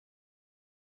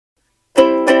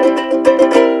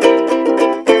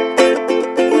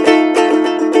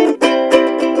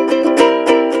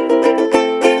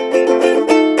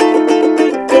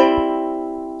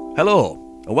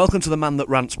welcome to the Man That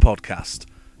Rants podcast.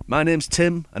 My name's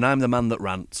Tim, and I'm the man that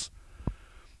rants.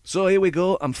 So here we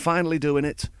go, I'm finally doing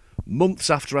it. Months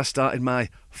after I started my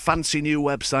fancy new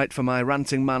website for my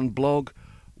Ranting Man blog,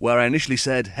 where I initially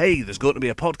said, hey, there's going to be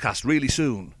a podcast really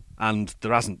soon, and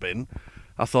there hasn't been.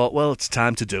 I thought, well, it's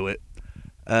time to do it.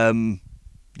 I'm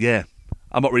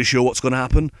not really sure what's going to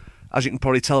happen. As you can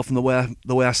probably tell from the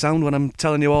way I sound when I'm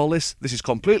telling you all this is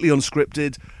completely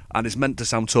unscripted, and it's meant to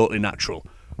sound totally natural.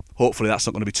 Hopefully that's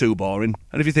not going to be too boring.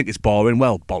 And if you think it's boring,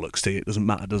 well, bollocks to you. It doesn't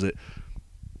matter, does it?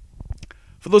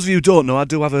 For those of you who don't know, I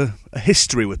do have a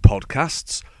history with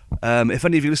podcasts. If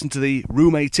any of you listen to the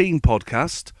Room 18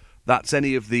 podcast, that's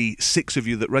any of the 6 of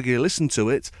you that regularly listen to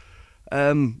it,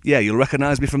 you'll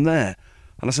recognise me from there.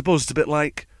 And I suppose it's a bit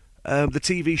like the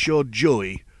TV show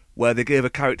Joey, where they gave a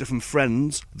character from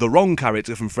Friends, the wrong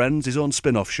character from Friends, his own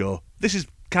spin-off show. This is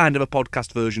kind of a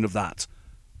podcast version of that,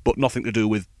 but nothing to do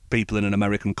with people in an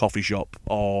American coffee shop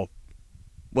or,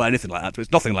 well, anything like that.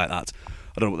 It's nothing like that.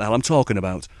 I don't know what the hell I'm talking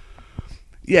about.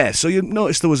 Yeah, so you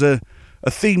notice there was a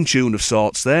theme tune of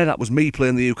sorts there. That was me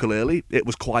playing the ukulele. It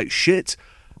was quite shit.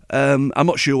 I'm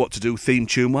not sure what to do theme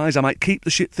tune-wise. I might keep the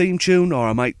shit theme tune, or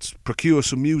I might procure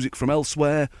some music from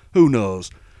elsewhere. Who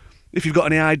knows? If you've got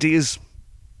any ideas,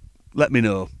 let me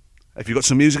know. If you've got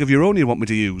some music of your own you want me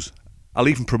to use, I'll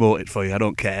even promote it for you. I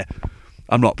don't care.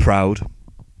 I'm not proud.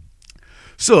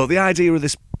 So the idea of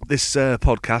this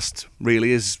podcast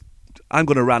really is I'm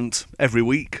going to rant every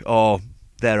week or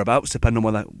thereabouts, depending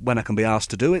on when I can be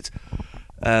asked to do it.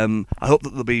 I hope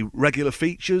that there'll be regular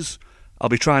features. I'll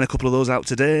be trying a couple of those out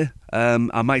today.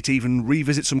 I might even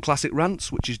revisit some classic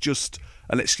rants, which is just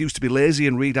an excuse to be lazy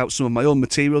and read out some of my own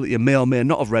material that you may or may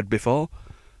not have read before.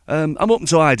 I'm open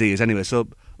to ideas anyway, so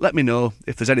let me know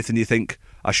if there's anything you think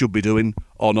I should be doing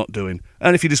or not doing.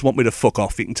 And if you just want me to fuck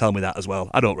off, you can tell me that as well.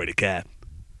 I don't really care.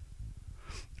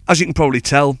 As you can probably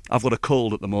tell, I've got a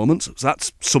cold at the moment, so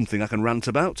that's something I can rant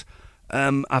about.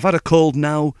 I've had a cold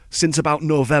now since about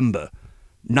November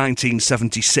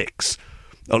 1976.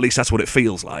 Or at least that's what it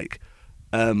feels like.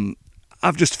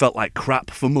 I've just felt like crap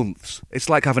for months. It's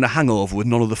like having a hangover with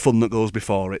none of the fun that goes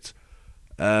before it.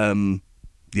 What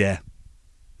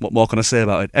more can I say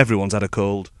about it? Everyone's had a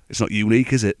cold. It's not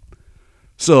unique, is it?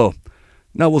 So,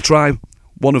 now we'll try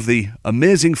one of the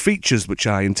amazing features which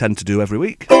I intend to do every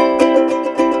week.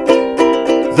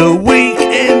 The Week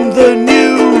in the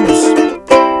News!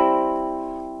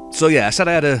 So yeah, I said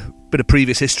I had a bit of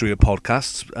previous history of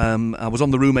podcasts. I was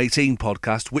on the Room 18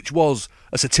 podcast, which was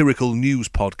a satirical news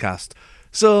podcast.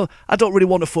 So I don't really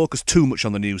want to focus too much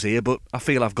on the news here, but I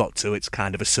feel I've got to. It's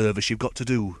kind of a service you've got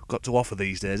to offer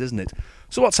these days, isn't it?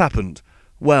 So what's happened?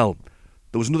 Well,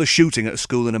 there was another shooting at a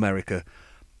school in America.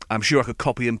 I'm sure I could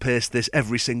copy and paste this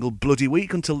every single bloody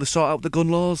week until they sort out the gun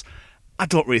laws. I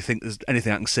don't really think there's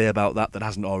anything I can say about that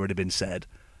hasn't already been said.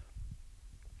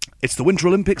 It's the Winter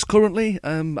Olympics currently.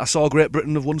 I saw Great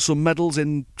Britain have won some medals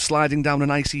in sliding down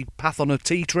an icy path on a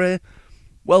tea tray.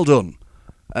 Well done.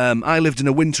 I lived in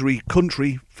a wintry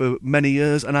country for many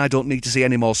years, and I don't need to see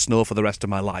any more snow for the rest of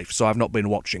my life, so I've not been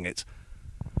watching it.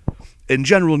 In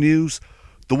general news,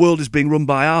 the world is being run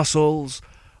by arseholes.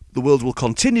 The world will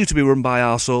continue to be run by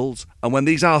arseholes, and when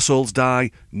these arseholes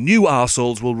die, new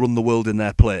arseholes will run the world in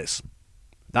their place.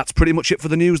 That's pretty much it for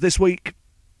the news this week.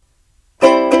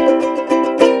 Rant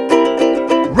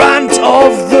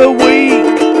of the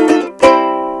Week!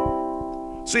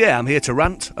 So yeah, I'm here to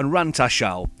rant, and rant I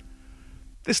shall.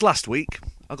 This last week,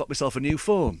 I got myself a new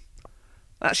phone.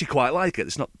 I actually quite like it.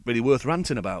 It's not really worth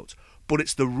ranting about. But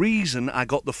it's the reason I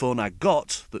got the phone I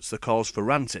got that's the cause for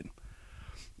ranting.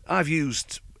 I've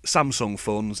used Samsung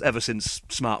phones ever since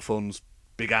smartphones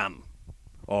began.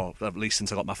 Or at least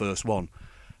since I got my first one.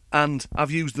 And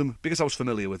I've used them because I was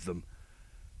familiar with them.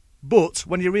 But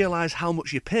when you realise how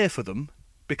much you pay for them,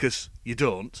 because you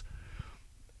don't,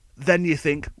 then you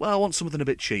think, well, I want something a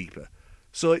bit cheaper.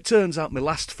 So it turns out my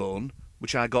last phone,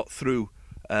 which I got through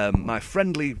my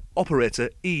friendly operator,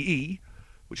 EE,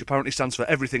 which apparently stands for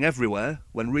Everything Everywhere,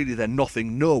 when really they're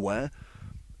nothing nowhere,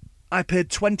 I paid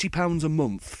 £20 a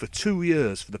month for 2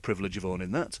 years for the privilege of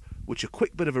owning that, which a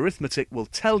quick bit of arithmetic will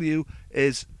tell you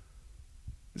is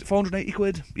it 480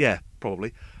 quid? Yeah,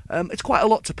 probably. It's quite a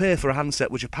lot to pay for a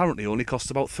handset which apparently only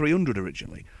cost about 300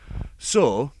 originally.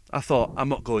 So I thought, I'm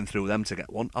not going through them to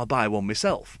get one, I'll buy one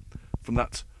myself from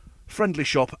that friendly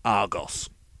shop Argos.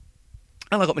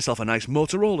 And I got myself a nice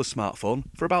Motorola smartphone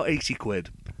for about 80 quid.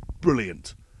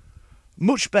 Brilliant.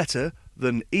 Much better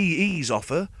than EE's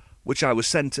offer, which I was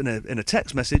sent in a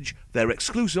text message, their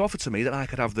exclusive offer to me that I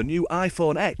could have the new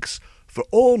iPhone X for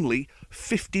only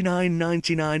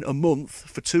 $59.99 a month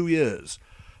for 2 years.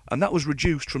 and that was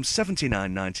reduced from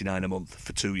 $79.99 a month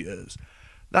for 2 years.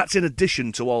 That's in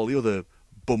addition to all the other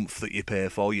bump that you pay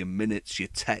for, your minutes, your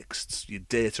texts, your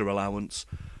data allowance,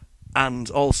 and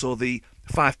also the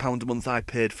 £5 a month I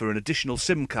paid for an additional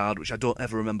SIM card, which I don't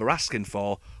ever remember asking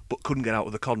for, but couldn't get out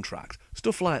of the contract.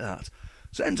 Stuff like that.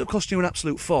 So it ends up costing you an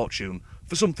absolute fortune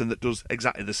for something that does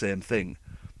exactly the same thing.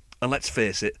 And let's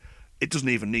face it, it doesn't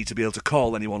even need to be able to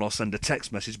call anyone or send a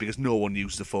text message because no one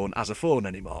uses the phone as a phone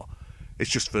anymore. It's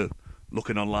just for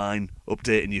looking online,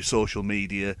 updating your social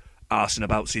media, arsing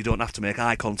about so you don't have to make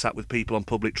eye contact with people on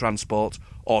public transport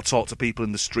or talk to people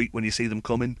in the street when you see them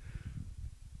coming.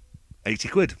 80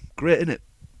 quid. Great, innit?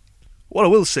 What I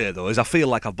will say, though, is I feel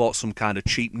like I've bought some kind of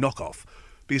cheap knockoff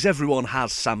because everyone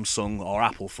has Samsung or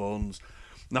Apple phones,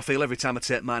 and I feel every time I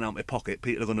take mine out of my pocket,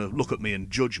 people are going to look at me and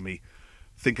judge me,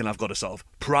 thinking I've got a sort of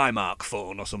Primark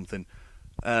phone or something.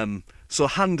 So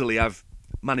handily, I've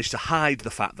managed to hide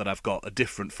the fact that I've got a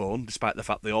different phone, despite the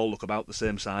fact they all look about the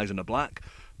same size and are black,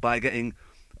 by getting,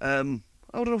 I don't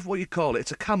know what you call it,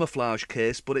 it's a camouflage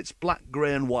case, but it's black,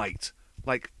 grey and white,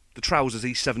 like the trousers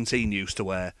E17 used to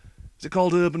wear. Is it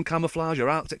called urban camouflage or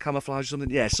Arctic camouflage or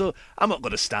something? Yeah, so I'm not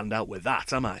going to stand out with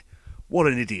that, am I? What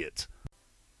an idiot.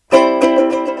 Shit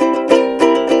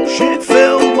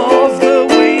film of the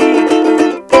week.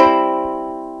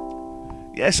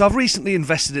 Yes, I've recently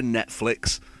invested in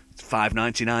Netflix. It's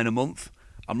 $5.99 a month.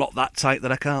 I'm not that tight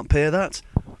that I can't pay that.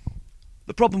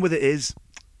 The problem with it is,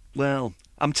 well,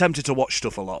 I'm tempted to watch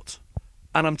stuff a lot.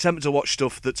 And I'm tempted to watch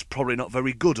stuff that's probably not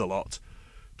very good a lot.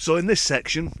 So in this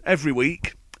section, every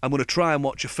week, I'm going to try and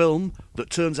watch a film that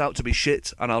turns out to be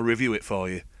shit and I'll review it for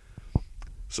you.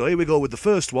 So here we go with the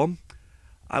first one.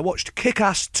 I watched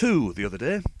Kick-Ass 2 the other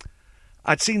day.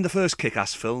 I'd seen the first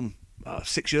Kick-Ass film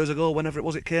 6 years ago, whenever it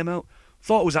was it came out.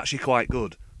 Thought it was actually quite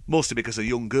good. Mostly because a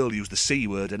young girl used the C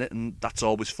word in it, and that's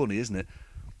always funny, isn't it?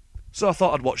 So I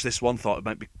thought I'd watch this one, thought it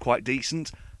might be quite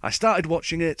decent. I started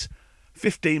watching it.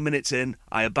 15 minutes in,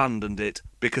 I abandoned it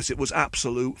because it was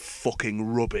absolute fucking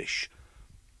rubbish.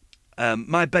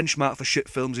 My benchmark for shit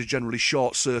films is generally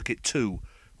Short Circuit 2,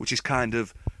 which is kind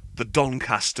of the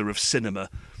Doncaster of cinema.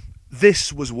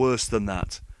 This was worse than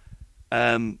that.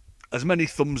 As many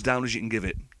thumbs down as you can give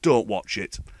it. Don't watch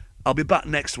it. I'll be back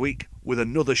next week with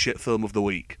another shit film of the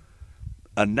week.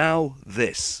 And now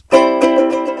this.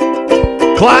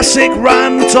 Classic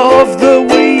Rant of the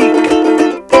Week.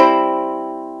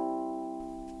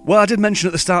 Well, I did mention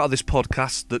at the start of this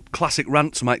podcast that classic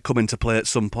rants might come into play at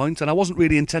some point, and I wasn't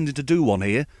really intending to do one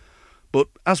here. But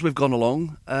as we've gone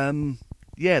along,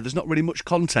 there's not really much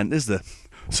content, is there?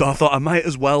 So I thought I might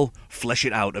as well flesh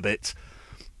it out a bit.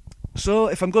 So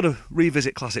if I'm going to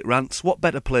revisit classic rants, what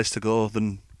better place to go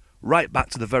than right back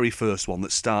to the very first one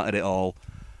that started it all.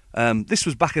 This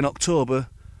was back in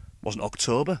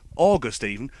August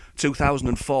even,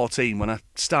 2014, when I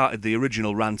started the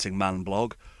original Ranting Man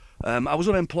blog. I was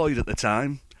unemployed at the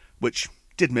time, which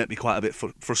did make me quite a bit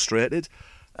frustrated.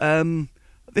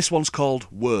 This one's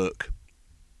called Work.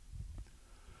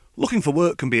 Looking for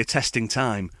work can be a testing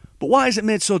time, but why is it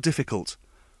made so difficult?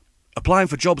 Applying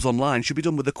for jobs online should be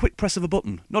done with a quick press of a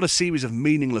button, not a series of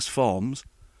meaningless forms.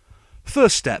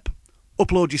 First step,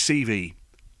 upload your CV.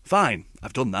 Fine,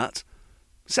 I've done that.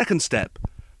 Second step,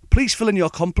 please fill in your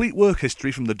complete work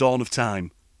history from the dawn of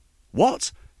time.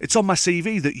 What? It's on my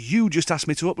CV that you just asked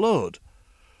me to upload.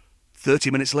 30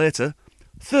 minutes later,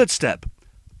 third step,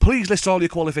 please list all your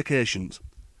qualifications.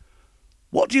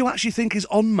 What do you actually think is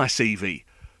on my CV?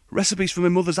 Recipes for my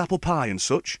mother's apple pie and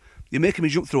such? You're making me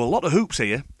jump through a lot of hoops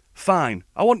here. Fine,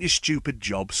 I want your stupid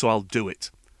job, so I'll do it.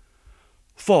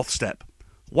 Fourth step,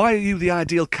 why are you the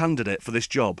ideal candidate for this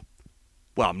job?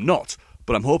 Well, I'm not,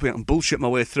 but I'm hoping I can bullshit my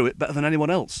way through it better than anyone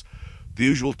else. The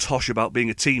usual tosh about being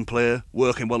a team player,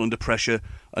 working well under pressure,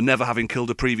 and never having killed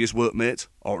a previous workmate,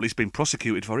 or at least been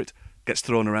prosecuted for it, gets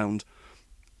thrown around.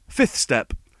 Fifth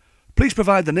step, please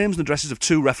provide the names and addresses of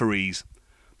 2 referees.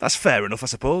 That's fair enough, I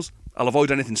suppose. I'll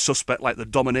avoid anything suspect like the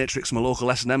dominatrix from a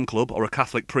local S&M club or a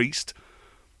Catholic priest.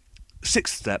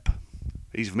 Sixth step,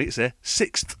 easy for me to say,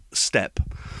 sixth step,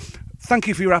 thank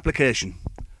you for your application.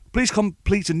 Please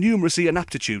complete a numeracy and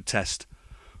aptitude test.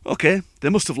 OK, they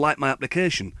must have liked my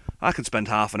application. I can spend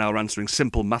half an hour answering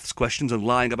simple maths questions and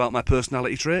lying about my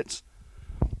personality traits.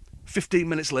 15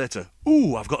 minutes later,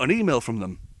 I've got an email from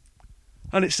them.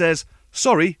 And it says,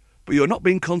 sorry, but you're not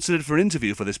being considered for an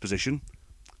interview for this position.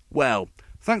 Well,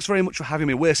 thanks very much for having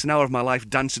me waste an hour of my life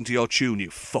dancing to your tune, you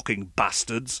fucking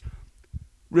bastards.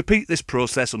 Repeat this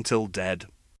process until dead.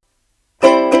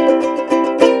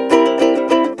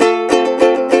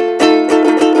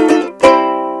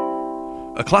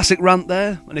 A classic rant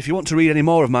there, and if you want to read any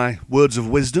more of my words of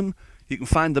wisdom, You can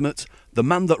find them at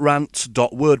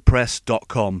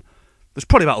themanthatrants.wordpress.com. There's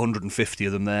probably about 150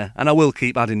 of them there, and I will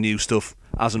keep adding new stuff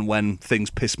as and when things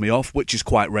piss me off, which is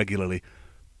quite regularly.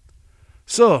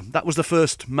 So, that was the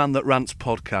first Man That Rants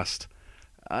podcast.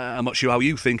 I'm not sure how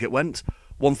you think it went.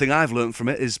 One thing I've learnt from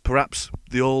it is perhaps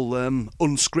the whole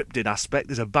unscripted aspect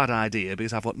is a bad idea,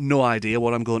 because I've got no idea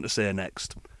what I'm going to say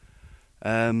next.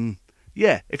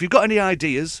 If you've got any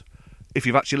ideas, if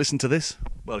you've actually listened to this,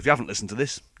 well, if you haven't listened to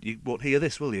this, you won't hear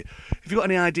this, will you? If you've got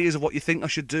any ideas of what you think I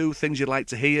should do, things you'd like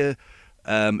to hear,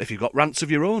 if you've got rants of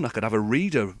your own, I could have a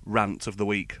reader rant of the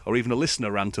week, or even a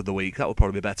listener rant of the week. That would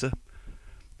probably be better.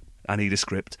 I need a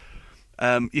script.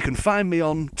 You can find me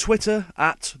on Twitter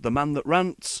at The Man That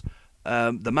Rants,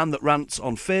 The Man That Rants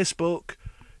on Facebook.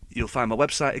 You'll find my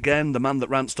website again,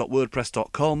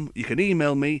 themanthatrants.wordpress.com. You can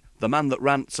email me,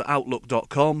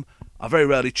 themanthatrants@outlook.com. I very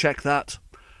rarely check that.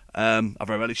 I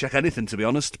very rarely check anything, to be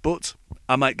honest, but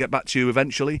I might get back to you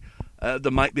eventually.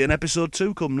 There might be an episode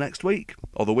 2 come next week,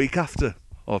 or the week after,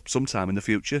 or sometime in the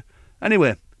future.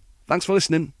 Anyway, thanks for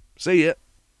listening. See ya.